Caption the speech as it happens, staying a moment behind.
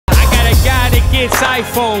gets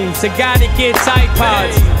iPhones, the guy that gets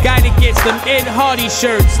iPods, guy that gets them Ed Hardy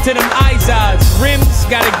shirts to them Izods. Rims,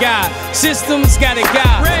 got a guy. Systems, got a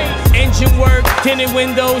guy. Engine work, tinted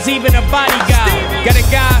windows, even a body guy. Got a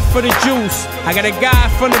guy for the juice. I got a guy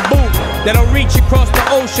from the boot that'll reach across the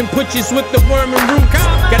ocean, put you with the worm and roots.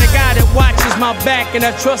 Got a guy that watches my back and I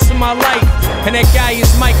trust in my life. And that guy is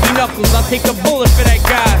Mikey Knuckles. I'll take a bullet for that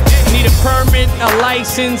guy. Need a permit, a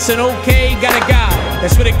license, an okay. Got a guy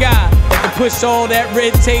that's with a guy that can push all that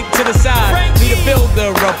red tape to the side. Need a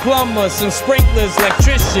builder, a plumber, some sprinklers,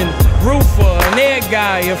 electrician, roofer, an air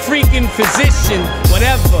guy, a freaking physician.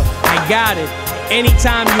 Whatever, I got it.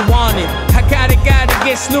 Anytime you want it. I got a guy that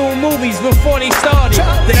gets new movies before they started.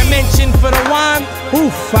 Did I mention for the wine?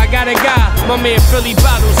 Oof, I got a guy. My man Philly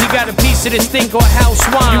Bottles, he got a piece of this thing called house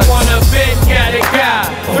wine. You want a bit? Got a guy.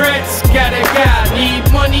 Threats? Got a guy. Need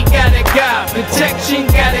money? Got a guy. Protection?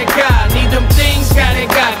 Got a guy. Need them things? Got a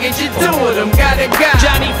guy. Get you through them? Got a guy.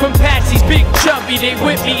 Johnny from Patsy's, big chubby, they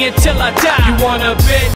with me until I die. You want a bit?